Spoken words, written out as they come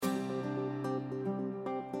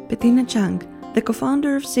Bettina Chang, the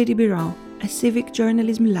co-founder of City Bureau, a civic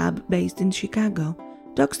journalism lab based in Chicago,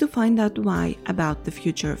 talks to find out why about the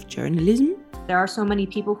future of journalism. There are so many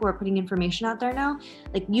people who are putting information out there now.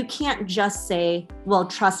 Like, you can't just say, well,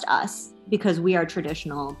 trust us because we are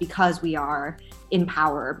traditional, because we are in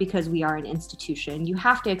power, because we are an institution. You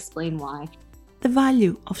have to explain why. The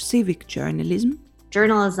value of civic journalism.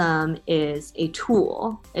 Journalism is a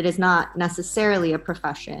tool. It is not necessarily a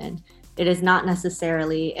profession. It is not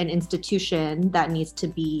necessarily an institution that needs to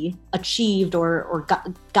be achieved or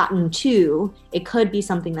gotten to. It could be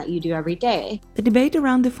something that you do every day. The debate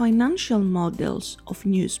around the financial models of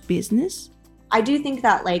news business. I do think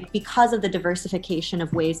that, because of the diversification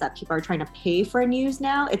of ways that people are trying to pay for news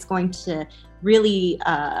now, it's going to really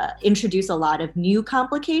introduce a lot of new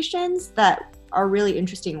complications that are really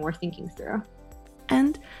interesting and worth thinking through.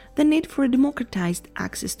 And the need for democratized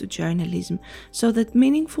access to journalism so that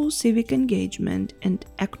meaningful civic engagement and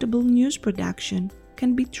equitable news production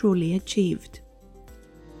can be truly achieved.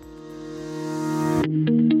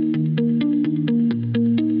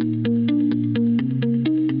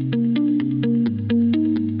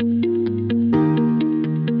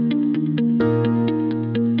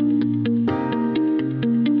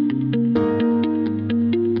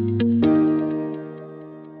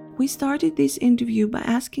 We started this interview by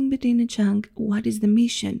asking Bettina Chang what is the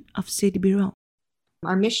mission of City Bureau.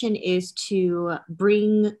 Our mission is to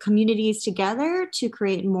bring communities together to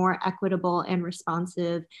create more equitable and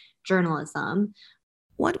responsive journalism.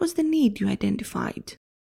 What was the need you identified?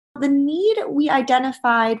 The need we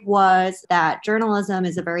identified was that journalism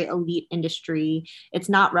is a very elite industry. It's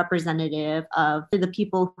not representative of the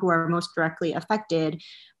people who are most directly affected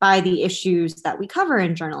by the issues that we cover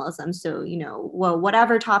in journalism. So,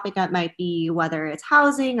 whatever topic that might be, whether it's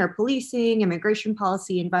housing or policing, immigration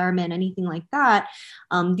policy, environment, anything like that,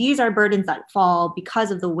 these are burdens that fall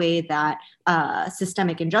because of the way that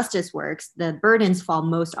systemic injustice works. The burdens fall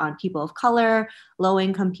most on people of color,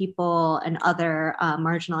 low-income people, and other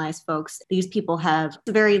marginalized folks. These people have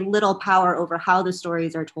very little power over how the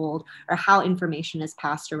stories are told or how information is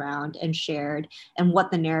passed around and shared and what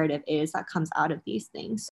the narrative is that comes out of these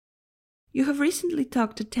things. You have recently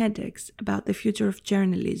talked at TEDx about the future of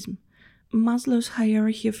journalism. Maslow's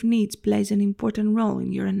hierarchy of needs plays an important role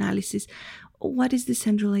in your analysis. What is the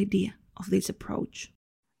central idea of this approach?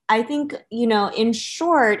 I think, in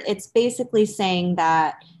short, it's basically saying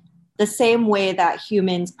that the same way that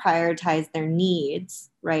humans prioritize their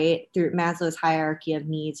needs, right, through Maslow's hierarchy of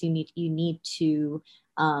needs, you need to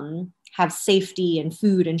have safety and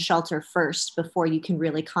food and shelter first before you can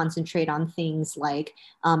really concentrate on things like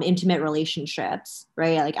intimate relationships,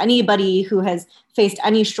 right? Like, anybody who has faced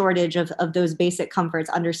any shortage of those basic comforts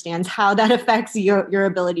understands how that affects your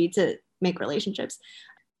ability to make relationships.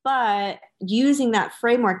 But using that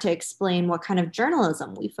framework to explain what kind of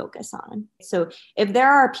journalism we focus on. So if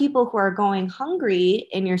there are people who are going hungry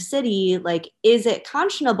in your city, is it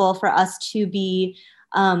conscionable for us to be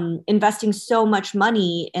investing so much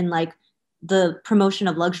money in the promotion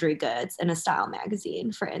of luxury goods in a style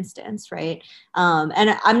magazine, for instance, right?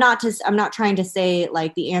 And I'm not trying to say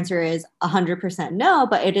the answer is 100% no,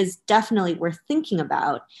 but it is definitely worth thinking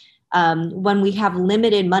about when we have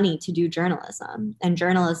limited money to do journalism. And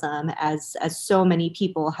journalism, as so many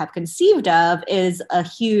people have conceived of, is a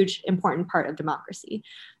huge, important part of democracy.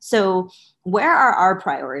 So where are our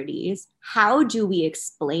priorities? How do we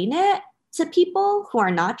explain it to people who are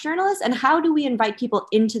not journalists? And how do we invite people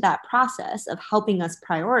into that process of helping us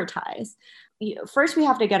prioritize? First, we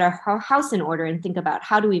have to get our house in order and think about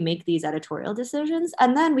how do we make these editorial decisions.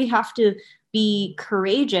 And then we have to be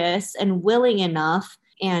courageous and willing enough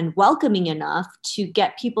and welcoming enough to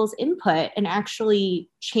get people's input and actually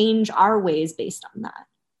change our ways based on that.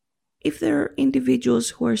 If there are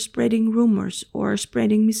individuals who are spreading rumors or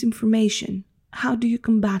spreading misinformation, how do you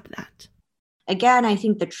combat that? Again, I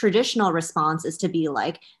think the traditional response is to be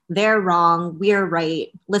they're wrong, we're right,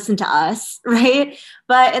 listen to us, right?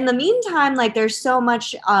 But in the meantime, there's so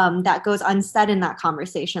much that goes unsaid in that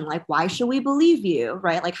conversation. Why should we believe you,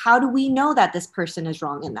 right? How do we know that this person is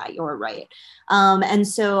wrong and that you're right? And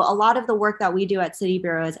so a lot of the work that we do at City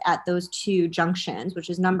Bureau is at those two junctions, which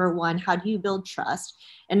is number one, how do you build trust?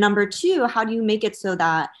 And number two, how do you make it so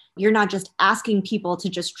that you're not just asking people to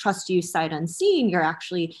just trust you sight unseen, you're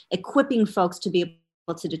actually equipping folks to be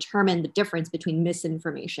to determine the difference between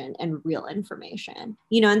misinformation and real information.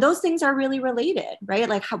 And those things are really related, right?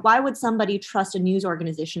 Like, why would somebody trust a news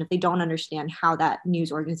organization if they don't understand how that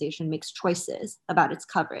news organization makes choices about its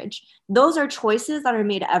coverage? Those are choices that are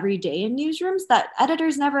made every day in newsrooms that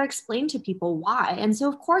editors never explain to people why. And so,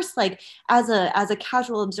 of course, like as a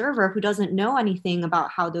casual observer who doesn't know anything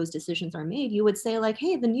about how those decisions are made, you would say like,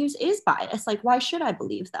 hey, the news is biased. Like, why should I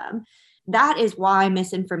believe them? That is why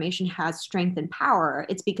misinformation has strength and power.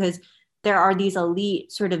 It's because there are these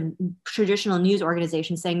elite sort of traditional news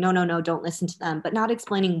organizations saying, no, no, no, don't listen to them, but not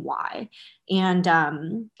explaining why. And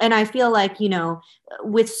I feel like,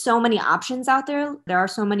 with so many options out there, there are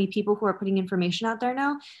so many people who are putting information out there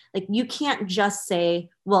now. Like, you can't just say,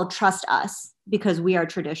 well, trust us because we are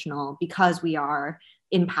traditional, because we are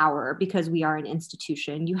in power, because we are an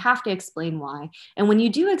institution. You have to explain why. And when you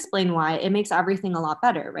do explain why, it makes everything a lot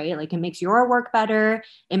better, right? Like, it makes your work better.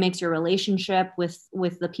 It makes your relationship with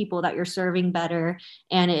the people that you're serving better.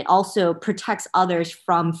 And it also protects others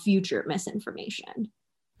from future misinformation.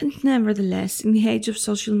 And nevertheless, in the age of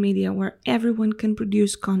social media where everyone can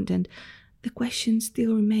produce content, the question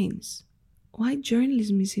still remains: why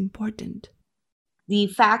journalism is important? The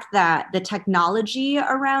fact that the technology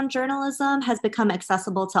around journalism has become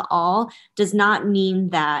accessible to all does not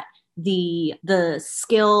mean that the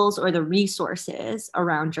skills or the resources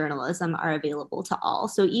around journalism are available to all.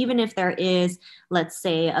 So even if there is, let's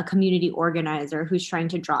say, a community organizer who's trying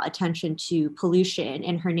to draw attention to pollution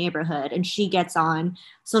in her neighborhood, and she gets on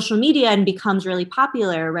social media and becomes really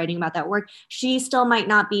popular writing about that work, she still might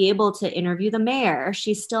not be able to interview the mayor.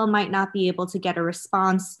 She still might not be able to get a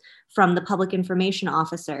response from the public information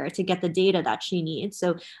officer to get the data that she needs.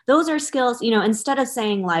 So those are skills, instead of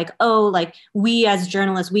saying like, oh, like we as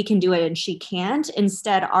journalists, we can do it and she can't.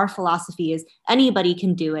 Instead, our philosophy is anybody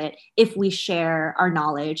can do it if we share our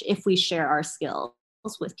knowledge, if we share our skills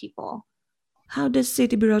with people. How does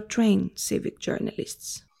City Bureau train civic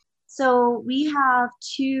journalists? So we have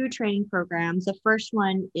two training programs. The first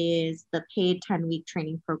one is the paid 10-week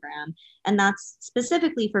training program. And that's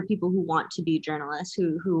specifically for people who want to be journalists,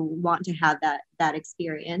 who want to have that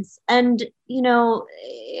experience. And,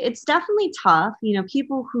 it's definitely tough.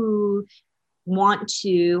 People who want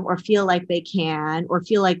to or feel like they can or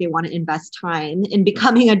feel like they want to invest time in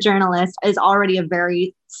becoming a journalist is already a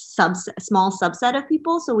very small subset of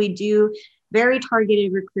people. So we do very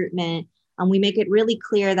targeted recruitment. We make it really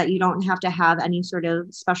clear that you don't have to have any sort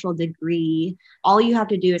of special degree. All you have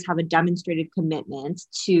to do is have a demonstrated commitment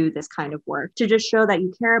to this kind of work to just show that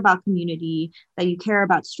you care about community, that you care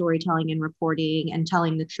about storytelling and reporting and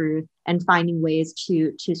telling the truth and finding ways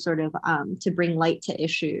to sort of to bring light to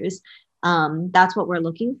issues. That's what we're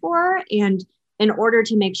looking for. And in order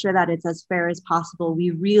to make sure that it's as fair as possible, we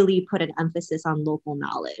really put an emphasis on local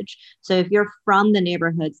knowledge. So if you're from the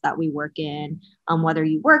neighborhoods that we work in, whether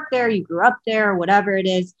you work there, you grew up there, whatever it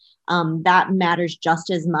is, that matters just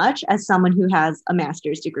as much as someone who has a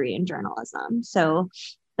master's degree in journalism. So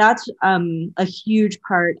that's a huge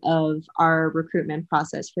part of our recruitment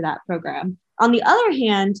process for that program. On the other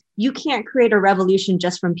hand, you can't create a revolution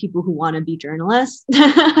just from people who want to be journalists.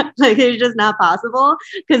 Like, it's just not possible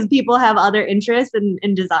because people have other interests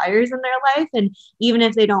and desires in their life. And even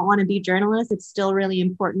if they don't want to be journalists, it's still really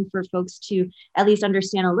important for folks to at least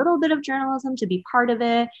understand a little bit of journalism, to be part of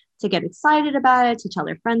it, to get excited about it, to tell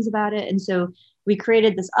their friends about it. And so we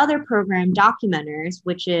created this other program, Documenters,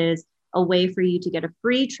 which is a way for you to get a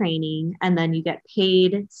free training and then you get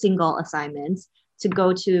paid single assignments to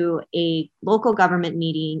go to a local government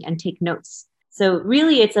meeting and take notes. So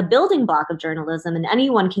really, it's a building block of journalism, and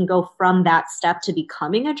anyone can go from that step to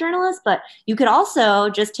becoming a journalist. But you could also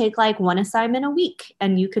just take like one assignment a week,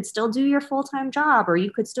 and you could still do your full-time job, or you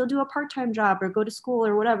could still do a part-time job or go to school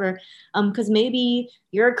or whatever. Because maybe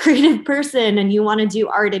you're a creative person and you want to do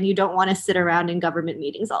art and you don't want to sit around in government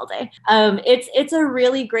meetings all day. It's a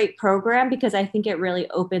really great program because I think it really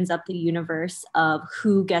opens up the universe of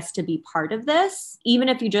who gets to be part of this. Even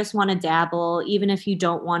if you just want to dabble, even if you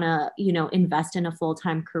don't want to, invest in a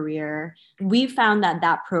full-time career, we found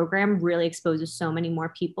that program really exposes so many more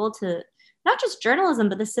people to not just journalism,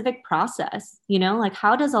 but the civic process. Like,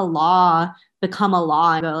 how does a law become a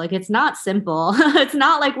law? Like, it's not simple. It's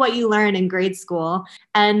not like what you learn in grade school.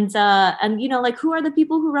 And like, who are the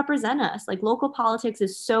people who represent us? Like, local politics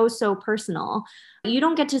is so personal. You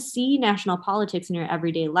don't get to see national politics in your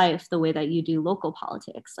everyday life the way that you do local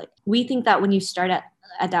politics. Like, we think that when you start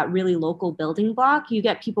at that really local building block, you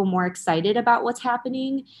get people more excited about what's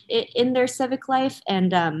happening in their civic life.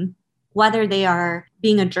 And whether they are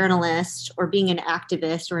being a journalist or being an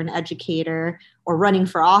activist or an educator or running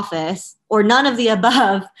for office or none of the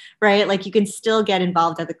above, right? Like you can still get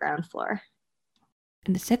involved at the ground floor.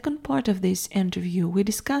 In the second part of this interview, we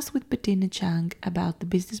discussed with Bettina Chang about the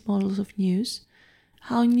business models of news,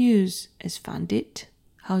 how news is funded,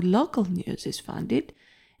 how local news is funded,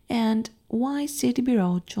 and why City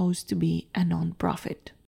Bureau chose to be a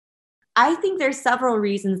non-profit. I think there's several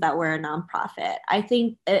reasons that we're a nonprofit. I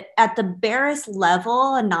think at the barest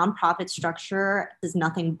level, a nonprofit structure is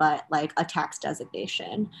nothing but like a tax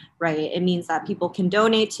designation, right? It means that people can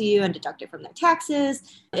donate to you and deduct it from their taxes.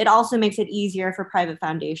 It also makes it easier for private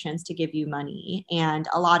foundations to give you money. And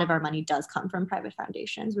a lot of our money does come from private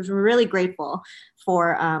foundations, which we're really grateful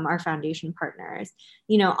for our foundation partners.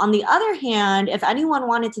 You know, on the other hand, if anyone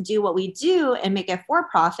wanted to do what we do and make it for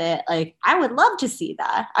profit, like I would love to see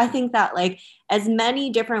that. I think that like as many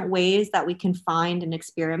different ways that we can find and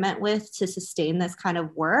experiment with to sustain this kind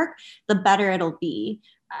of work, the better it'll be.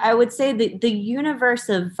 I would say that the universe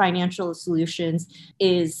of financial solutions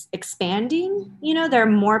is expanding. You know, there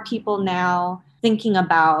are more people now thinking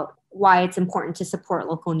about why it's important to support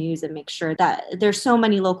local news and make sure that there's so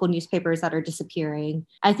many local newspapers that are disappearing.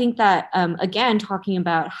 I think that, again, talking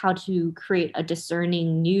about how to create a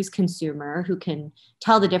discerning news consumer who can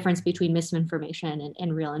tell the difference between misinformation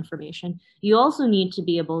and real information, you also need to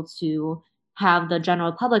be able to have the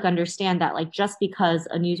general public understand that like just because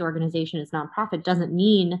a news organization is nonprofit doesn't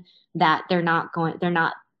mean that they're not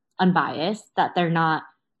unbiased, that they're not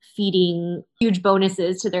feeding huge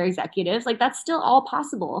bonuses to their executives. Like that's still all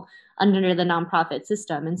possible under the nonprofit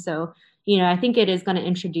system. And so, you know, I think it is going to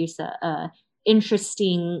introduce a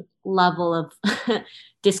interesting level of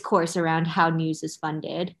discourse around how news is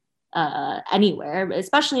funded anywhere,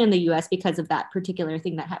 especially in the US because of that particular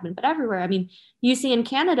thing that happened, but everywhere. I mean, you see in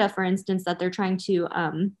Canada, for instance, that they're trying to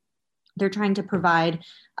provide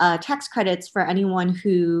tax credits for anyone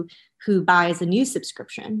who buys a news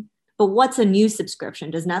subscription. But what's a news subscription?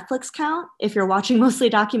 Does Netflix count if you're watching mostly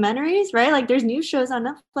documentaries, right? Like there's news shows on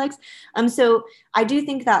Netflix. So I do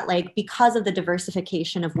think that like because of the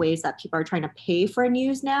diversification of ways that people are trying to pay for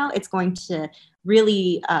news now, it's going to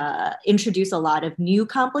really introduce a lot of new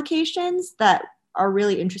complications that are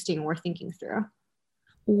really interesting and worth thinking through.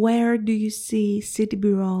 Where do you see City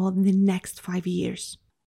Bureau in the next 5 years?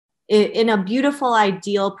 In a beautiful,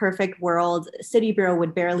 ideal, perfect world, City Bureau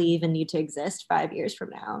would barely even need to exist 5 years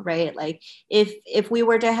from now, right? Like if we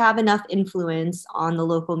were to have enough influence on the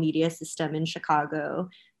local media system in Chicago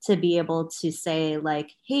to be able to say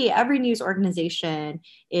like, hey, every news organization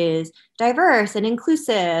is diverse and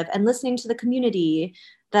inclusive and listening to the community,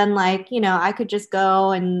 then like, you know, I could just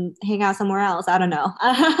go and hang out somewhere else. I don't know.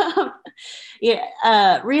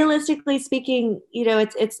 Realistically speaking, you know,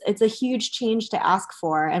 it's a huge change to ask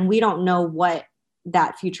for, and we don't know what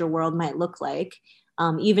that future world might look like.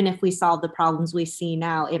 Even if we solve the problems we see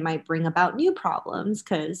now, it might bring about new problems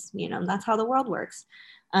because, you know, that's how the world works.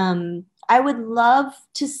 I would love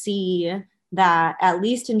to see that, at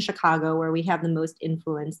least in Chicago, where we have the most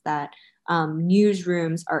influence, that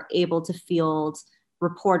newsrooms are able to field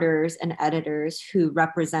reporters and editors who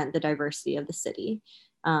represent the diversity of the city.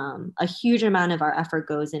 A huge amount of our effort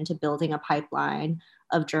goes into building a pipeline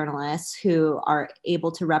of journalists who are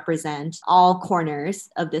able to represent all corners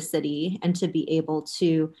of the city and to be able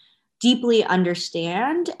to deeply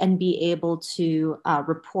understand and be able to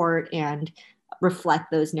report and reflect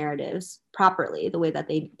those narratives properly, the way that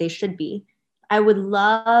they should be. I would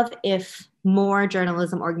love if more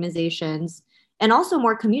journalism organizations and also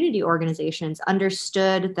more community organizations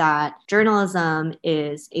understood that journalism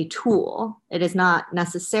is a tool. It is not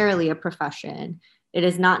necessarily a profession. It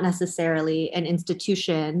is not necessarily an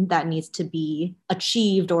institution that needs to be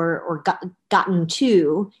achieved or gotten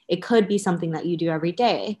to. It could be something that you do every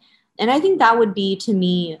day. And I think that would be, to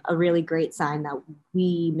me, a really great sign that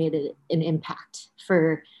we made an impact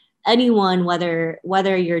for anyone, whether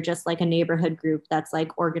you're just like a neighborhood group that's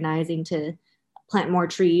like organizing to plant more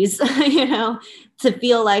trees, you know, to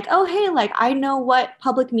feel like, oh, hey, like I know what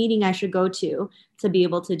public meeting I should go to be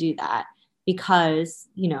able to do that because,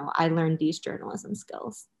 you know, I learned these journalism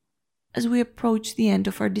skills. As we approach the end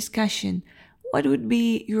of our discussion, what would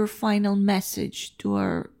be your final message to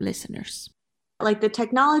our listeners? Like the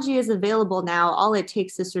technology is available now. All it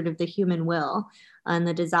takes is sort of the human will and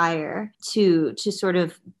the desire to sort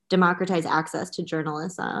of democratize access to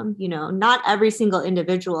journalism. Not every single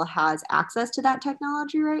individual has access to that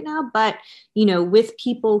technology right now, but with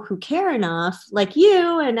people who care enough, like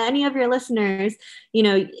you and any of your listeners,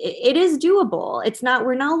 it is doable.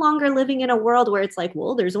 We're no longer living in a world where it's like,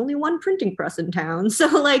 well, there's only one printing press in town.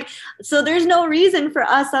 So there's no reason for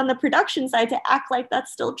us on the production side to act like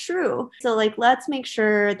that's still true. So let's make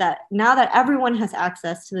sure that now that everyone has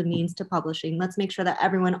access to the means to publishing, let's make sure that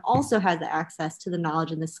everyone also has the access to the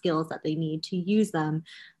knowledge and the skills that they need to use them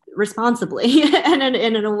responsibly and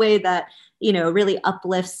in a way that, really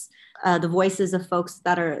uplifts the voices of folks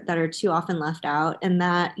that are too often left out, and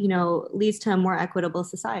that, leads to a more equitable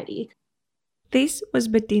society. This was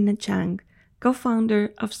Bettina Chang,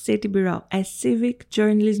 co-founder of City Bureau, a civic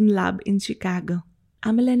journalism lab in Chicago.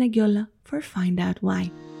 I'm Elena Giola for Find Out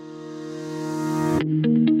Why.